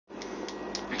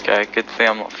Okay, good thing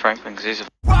I'm not Franklin, because he's a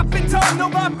Dropping down, no,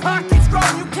 my pockets grow.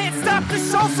 You can't stop the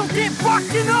show, so get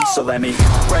rocking up. So let me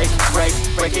break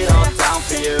it all down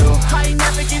for you. I ain't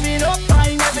never giving up, I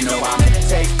ain't never You know giving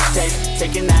I'm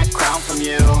taking that crown from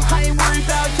you. I ain't worried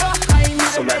about you, I ain't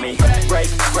never So let me giving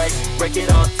break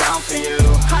it all down for you.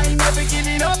 I ain't never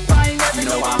giving up, I ain't never You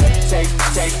know giving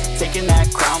I'm taking that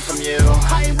crown from you.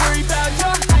 I ain't worried about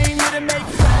you, I ain't here to make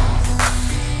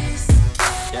friends.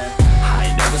 Yeah. I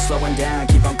ain't never slowing down,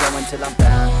 keep on going till I'm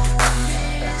found.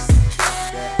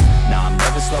 No, I'm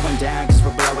never slowing down, cause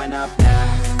we're blowing up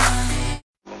now.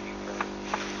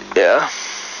 Yeah.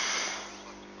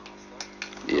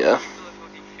 Yeah.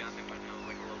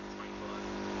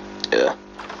 Yeah.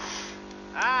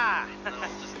 Ah,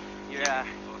 your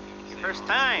first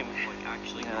time.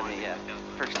 You know, the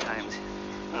first times.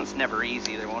 Well, it's never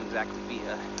easy. There won't exactly be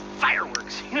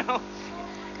fireworks, you know.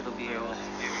 It'll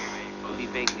be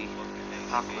vaguely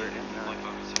awkward and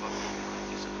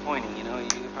disappointing. You know, you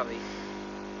probably.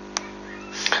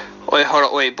 Wait, hold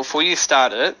on, wait, before you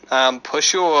start it,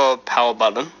 push your power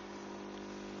button.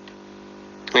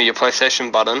 Or your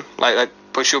PlayStation button. Like,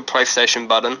 push your PlayStation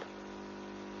button.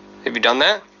 Have you done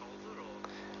that?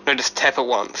 No, just tap it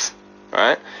once.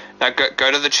 Alright? Now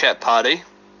go to the chat party.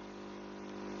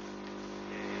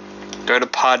 Go to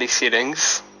party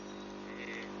settings.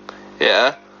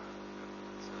 Yeah.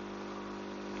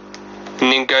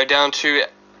 And then go down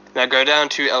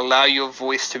to allow your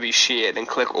voice to be shared and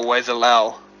click always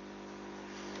allow.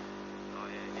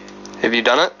 Have you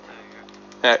done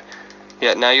it?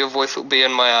 Yeah, now your voice will be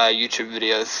in my YouTube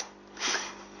videos.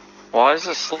 Why is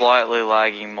it slightly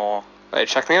lagging more? Wait,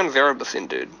 check me on 0%,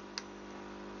 dude.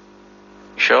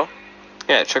 Sure?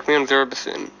 Yeah, check me on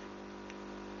 0%.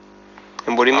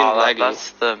 And what do you mean lagging? That's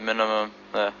the minimum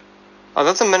there. Oh,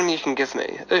 that's the minimum you can give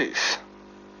me. Oof.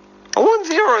 I want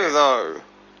 0 though.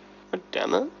 God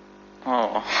damn it.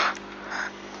 Oh.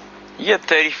 You get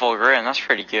 34 grand, that's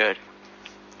pretty good.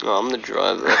 Oh, I'm the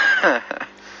driver.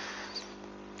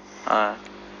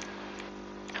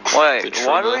 Wait,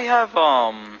 why do we have,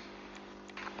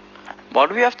 why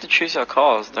do we have to choose our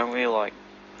cars? Don't we, like,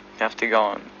 have to go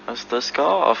on as this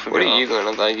car? I forgot. What are you going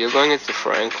to go? You're going as the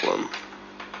Franklin.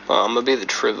 Oh, I'm going to be the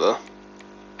Trevor.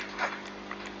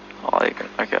 Oh,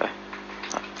 okay.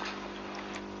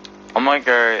 I might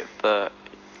go the,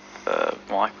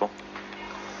 Michael.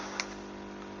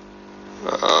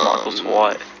 Michael's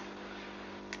white.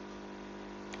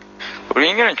 We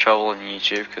didn't get in trouble on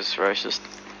YouTube because it's racist.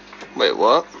 Wait,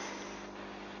 what?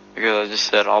 Because I just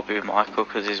said I'll be Michael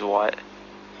because he's white.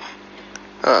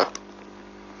 Huh.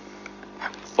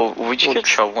 Well, would you get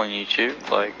trouble on YouTube?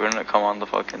 Like, wouldn't it come on the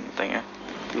fucking thing?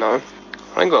 No.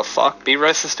 I don't give a fuck. Be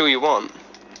racist all you want.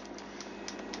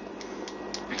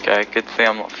 Okay, good thing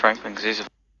I'm not Franklin because he's a...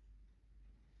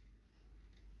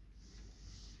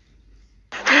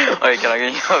 Wait, can I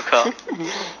get you a car?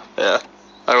 Yeah.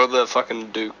 I got the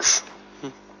fucking Dukes.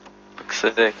 Looks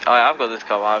sick. Oh, I've got this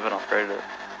car, but I haven't upgraded it.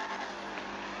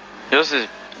 Yours is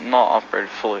not upgraded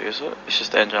fully, is it? It's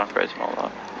just engine upgrades and all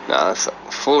that. Nah, it's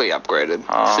fully upgraded.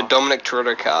 It's a Dominic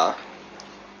Toretto car.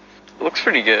 It looks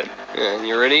pretty good. Yeah, and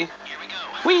you ready?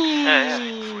 Whee! Yeah.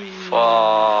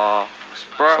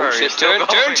 Bro, oh shit, turn!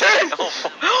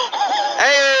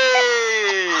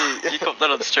 Hey! You caught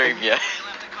that on stream, yeah?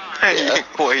 Yeah.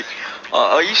 Wait,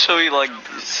 are you sure you, like,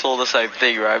 saw the same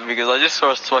thing, right? Because I just saw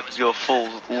us fucking do a full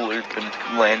loop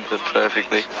and landed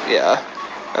perfectly. Yeah.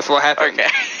 That's what happened.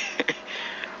 Okay.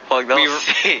 Fuck, that was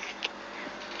sick.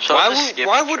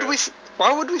 Why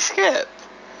would we skip?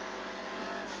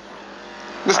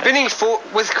 We're spending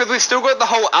because we still got the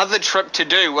whole other trip to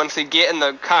do once we get in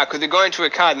the car. Because we're going to a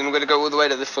car, then we're going to go all the way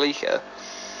to the Fleeca.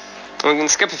 And we can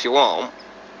skip if you want.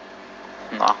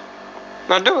 Nah.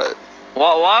 No, do it.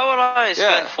 Why would I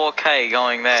spend 4K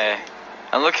going there?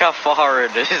 And look how far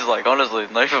it is, like, honestly,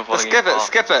 no fucking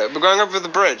skip it. We're going over the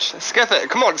bridge. Skip it.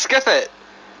 Come on, skip it.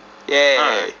 Yeah.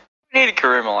 No. We need a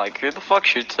Karima, like, who the fuck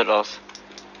shoots at us?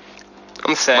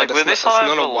 I'm sad. Like, with this high,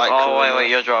 wait,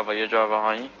 you're driver,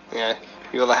 aren't you? Yeah,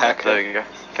 you're the hacker. There you go,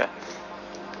 okay.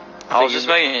 I was just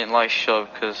making it, like, sure,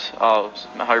 because I was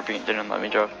hoping it didn't let me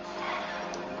drive.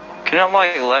 Can it,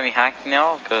 like, let me hack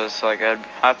now? Because, like, I'd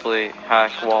happily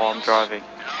hack while I'm driving.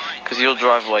 Because you'll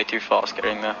drive way too fast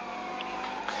getting there.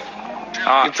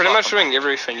 You're pretty much doing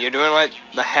everything. You're doing, like,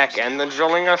 the hack and the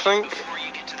drilling, I think.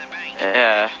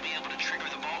 Yeah.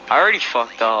 I already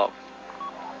fucked up.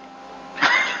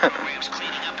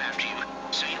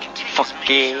 Fuck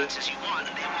yeah.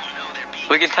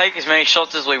 We can take as many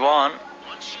shots as we want.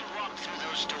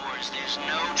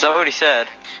 Is that what he said?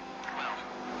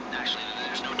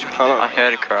 I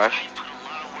heard a crash.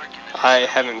 I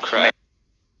haven't crashed.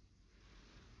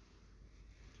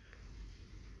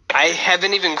 I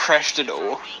haven't even crashed at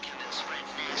all.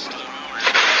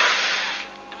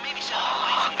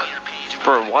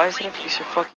 Bro, why is it a piece of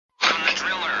fucking...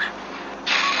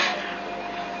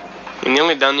 You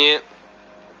nearly done yet?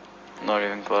 Not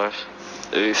even close.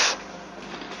 Oof.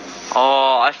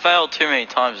 Oh, I failed too many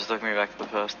times, it took me back to the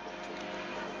first.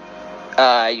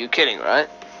 You're kidding, right?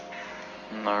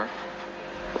 No.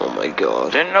 Oh my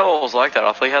god. Didn't know it was like that,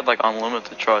 I thought you had like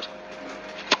unlimited tries.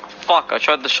 Fuck, I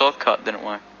tried the shortcut, didn't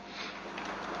work.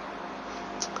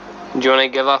 Do you want to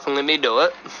give up and let me do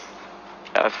it?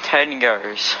 I have 10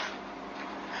 goes.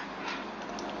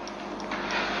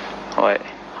 Wait,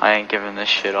 I ain't giving this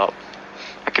shit up.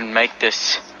 I can make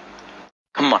this.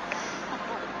 Come on.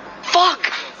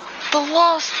 Fuck! The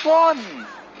last one!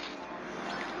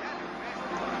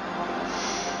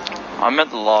 I meant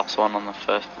the last one on the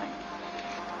first thing.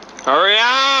 Hurry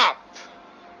up!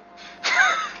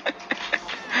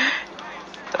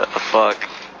 Fuck.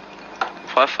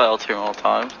 If I fail 2 more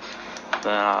times,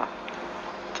 then yeah,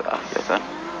 then.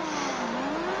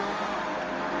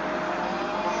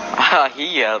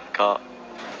 He had the car.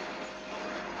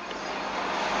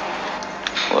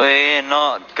 We're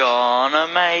not gonna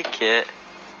make it.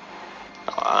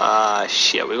 Ah,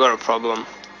 shit, we got a problem.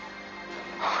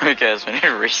 Who cares, we need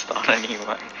to restart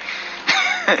anyway.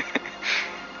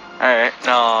 Alright,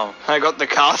 no. I got the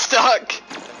car stuck.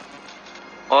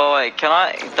 Oh wait, can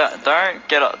I, don't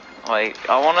get up, wait,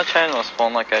 I want to change my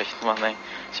spawn location to my thing.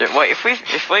 So wait,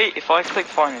 if I click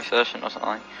find new session or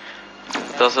something,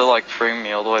 does it like bring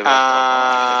me all the way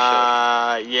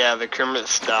back? Yeah, the camera's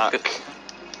stuck.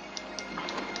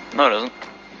 No, it doesn't.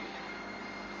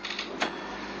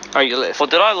 Oh, you left. Well,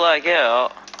 did I lag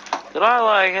out? Did I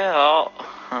lag out?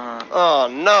 Oh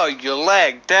no, you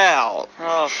lagged out.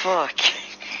 Oh fuck.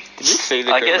 Did you see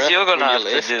the I camera guess you're gonna when have you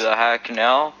left? to do the hack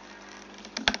now.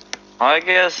 I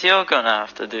guess you're gonna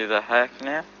have to do the hack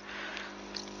now.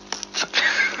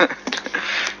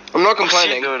 I'm not You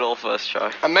complaining. do it all first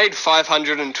try. I made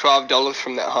 $512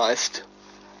 from that heist.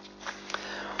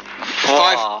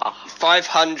 Wow.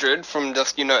 500 from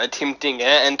just, you know, attempting it,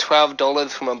 and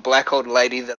 $12 from a black old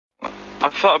lady that I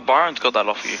thought Byron's got that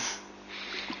off you.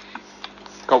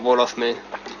 got what off me.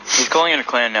 He's calling it a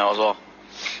clan now as well.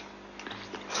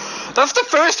 That's the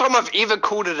first time I've ever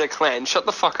called it a clan. Shut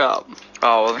the fuck up.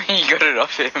 Oh, well, then you got it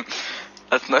off him.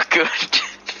 That's not good.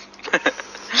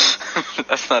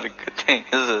 That's not a good thing,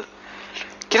 is it?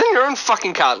 Get in your own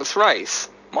fucking car, let's race.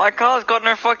 My car's got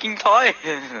no fucking tires.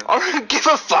 I don't give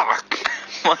a fuck.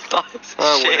 My tires are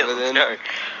Oh, shit. whatever then. Let's go.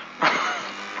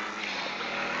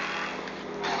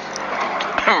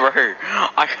 Bro,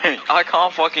 I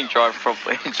can't fucking drive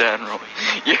properly in general.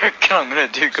 You reckon I'm gonna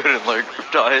do good in low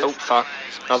grip tires? Oh fuck.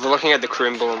 I was looking at the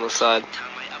crumble on the side.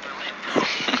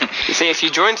 You see, if you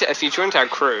joined our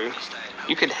crew,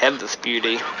 you could have this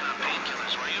beauty.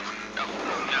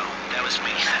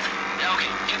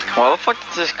 Why the fuck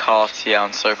does this car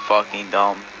sound so fucking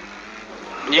dumb?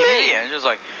 You hear it, it's just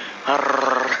like...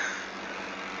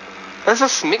 That's a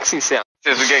smixy sound.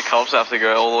 If we get cops, I have to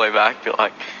go all the way back, be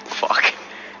like, fuck.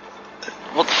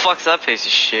 What the fuck's that piece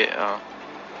of shit? Oh.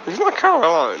 Leave my car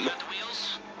alone.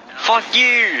 Fuck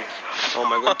you! Oh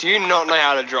my god, do you not know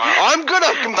how to drive? I'm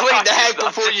gonna complete the hack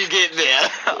before you get there.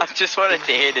 I just wanted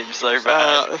to hit him so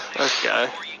bad. Let's go.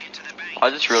 I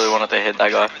just really wanted to hit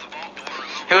that guy.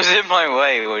 He was in my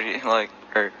way, what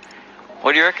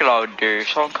do you reckon I would do?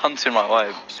 Someone comes in my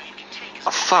way.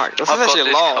 Oh fuck, this is I've got actually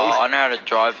this long. car, I know how to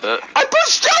drive it. I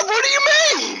pushed up, what do you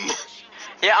mean?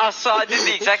 Yeah, so I did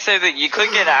the exact same thing. You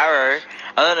click an arrow,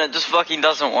 and then it just fucking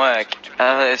doesn't work.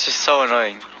 It's just so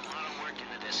annoying.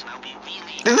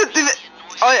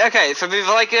 Oh, okay, so there's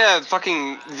like a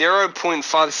fucking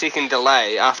 0.5 second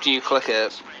delay after you click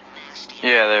it.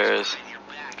 Yeah, there is.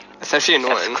 It's actually You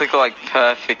have annoying. to click like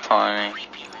perfect timing.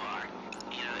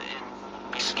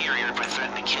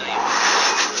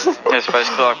 It's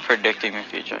basically like predicting the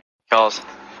future. Cars.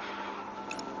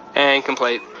 And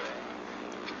complete.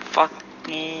 Fuck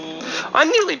me. I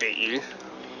nearly beat you.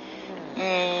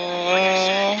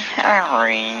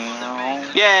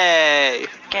 Yay!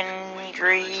 Can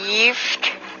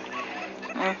drift.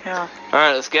 Alright,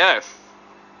 let's go.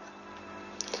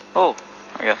 Oh,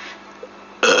 okay.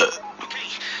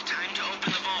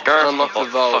 Go Unlock the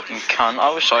vault. fucking cunt.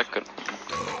 I wish I could.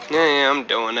 Yeah, I'm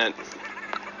doing it.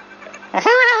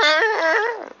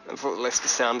 That's what Lester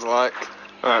sounds like.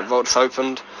 Alright, vault's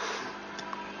opened.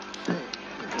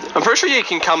 I'm pretty sure you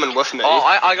can come in with me. Oh,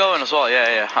 I go in as well.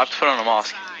 Yeah. I have to put on a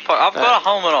mask. Fuck, I've got a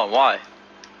helmet on. Why?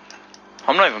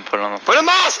 I'm not even putting on the. Put a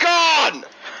mask on!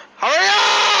 Hurry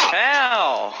up!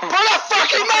 How? Put a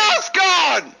fucking mask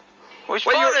on! Which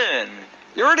Wait, button?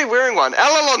 You're already wearing one.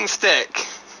 L-along stick.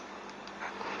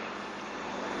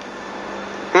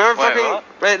 No, fucking...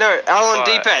 Wait, no. L on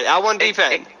D-pad. L1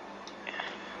 D-pad.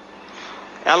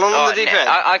 L on the D-pad.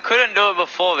 I couldn't do it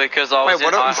before because I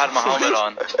had my helmet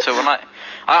on. So when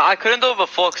I couldn't do it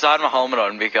before because I had my helmet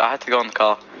on because I had to go in the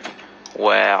car.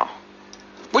 Wow.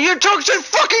 Well, you took too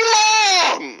fucking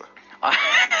long!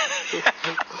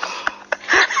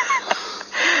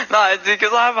 No, it's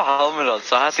because I have a helmet on,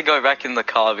 so I had to go back in the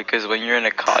car because when you're in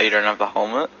a car, you don't have the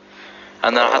helmet.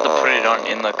 And then I had to put it on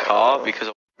in the car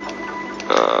because...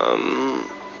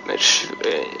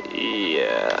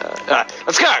 yeah... Alright,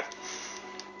 let's go!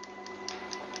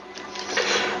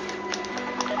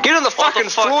 Get on the fucking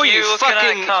floor, you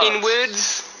fucking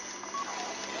inwards!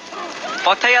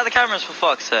 Fuck, take out the cameras for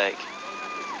fuck's sake.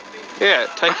 Yeah,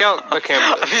 take out the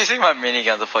cameras. I'm using my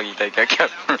minigun to fucking take out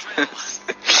cameras.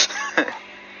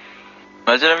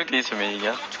 Imagine having to use a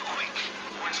minigun.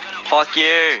 Fuck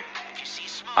you!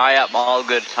 Yep, all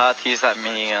good. I have to use that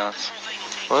minigun.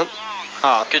 What?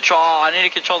 Ah. Control, I need to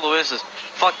control the whistles.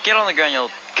 Fuck, get on the ground, you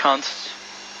cunt.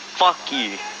 Fuck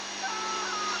you.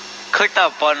 Click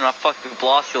that button and I fucking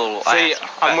blast your little See, ass.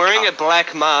 I'm wearing a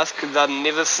black mask because I'd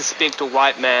never suspect a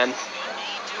white man.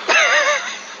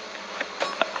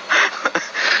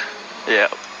 Yeah.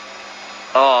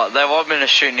 Oh, they want me to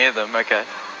shoot near them, okay.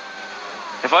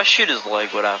 If I shoot his leg,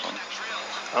 what happens?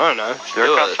 I don't know. Do you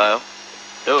reckon I fail?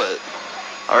 Do it.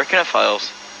 I reckon it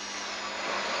fails.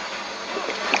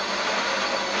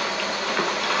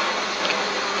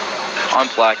 I'm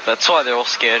black, that's why they're all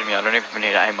scared of me. I don't even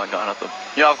need to aim my gun at them.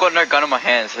 You know, I've got no gun in my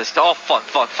hands. It's, oh, fuck.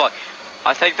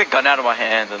 I take the gun out of my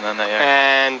hand and then they...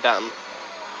 And done.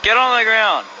 Get on the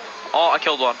ground! Oh, I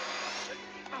killed one.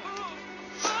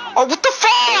 Oh, what the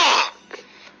fuck?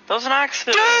 That was an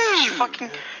accident.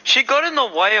 Dude! She got in the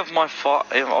way of my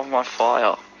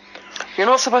fire. You're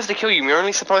not supposed to kill them. You're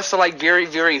only supposed to, like, very,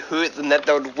 very hurt them that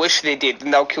they would wish they did,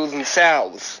 and they'll kill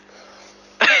themselves.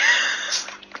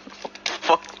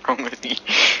 What's wrong with you?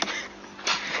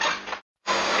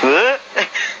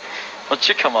 What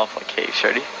you come off like cave,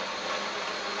 Shorty?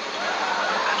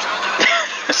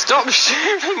 Stop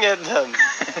shooting at them!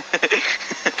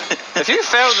 If you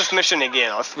fail this mission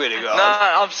again, I swear to God.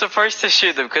 No, I'm supposed to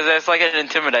shoot them because there's like an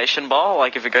intimidation bar.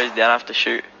 Like if it goes down, I have to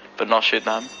shoot, but not shoot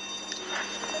them.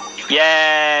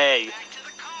 Yay!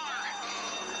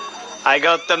 I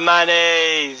got the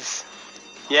monies!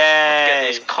 Yay! Let's get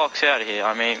these cocks out of here.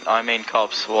 I mean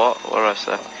cops. What? What did I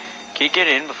say? Can you get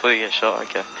in before you get shot?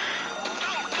 Okay.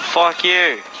 Fuck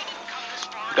you!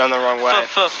 Gone the wrong way.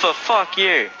 Fuck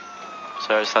you!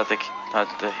 So I just had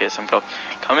to hit some cops.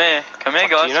 Come here,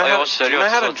 guys. Do you know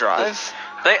how to drive?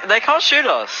 They can't shoot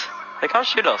us. They can't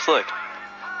shoot us. Look.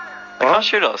 They can't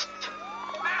shoot us.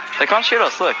 They can't shoot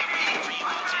us. Look.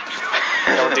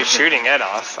 They're shooting at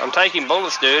us. I'm taking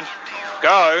bullets, dude.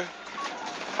 Go.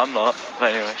 I'm not.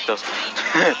 But anyway, sure.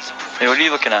 Hey, what are you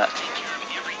looking at?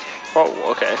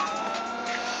 Oh, okay.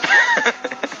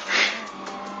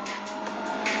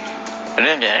 I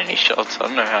didn't get any shots. I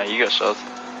don't know how you got shots.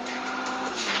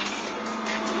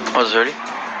 Oh, is it ready?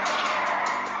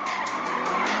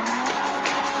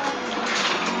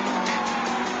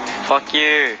 Fuck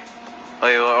you!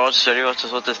 Wait, watch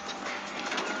this.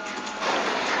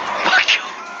 Fuck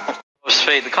you!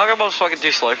 Speed. The cargo bomb's fucking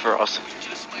too slow for us.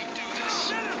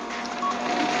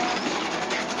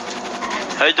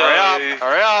 Hey,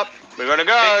 hurry up! We gotta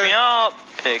go!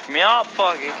 Pick me up!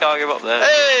 Fucking cargo bomb there.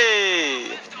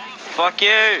 Hey! Fuck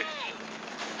you!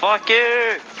 Fuck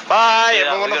you! Bye!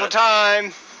 Have a wonderful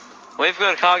time! We've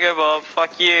got a cargo bomb.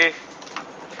 Fuck you!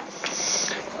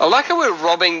 I like how we're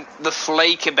robbing the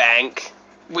Fleeca bank.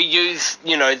 We use,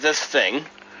 you know, this thing.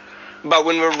 But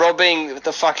when we're robbing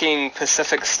the fucking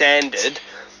Pacific Standard,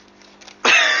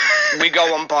 we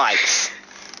go on bikes.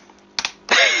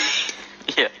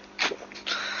 Yeah.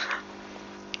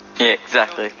 Yeah,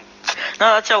 exactly. No,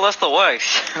 that's how Leicester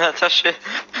works. That's how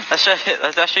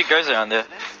shit goes around there.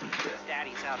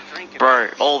 Bro,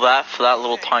 all that for that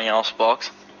little tiny ass box.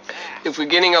 If we're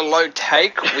getting a low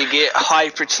take, we get high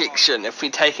protection. If we're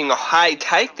taking a high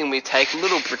take, then we take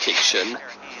little protection.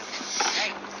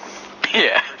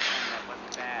 Yeah.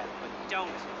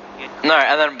 No,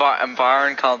 and then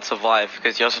Byron can't survive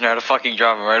because he doesn't know how to fucking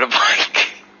drive a motorbike.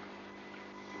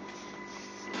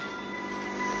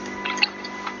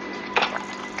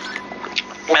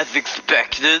 As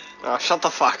expected. Oh, shut the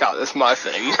fuck up, that's my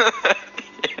thing.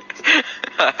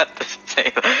 I have to say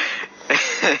that.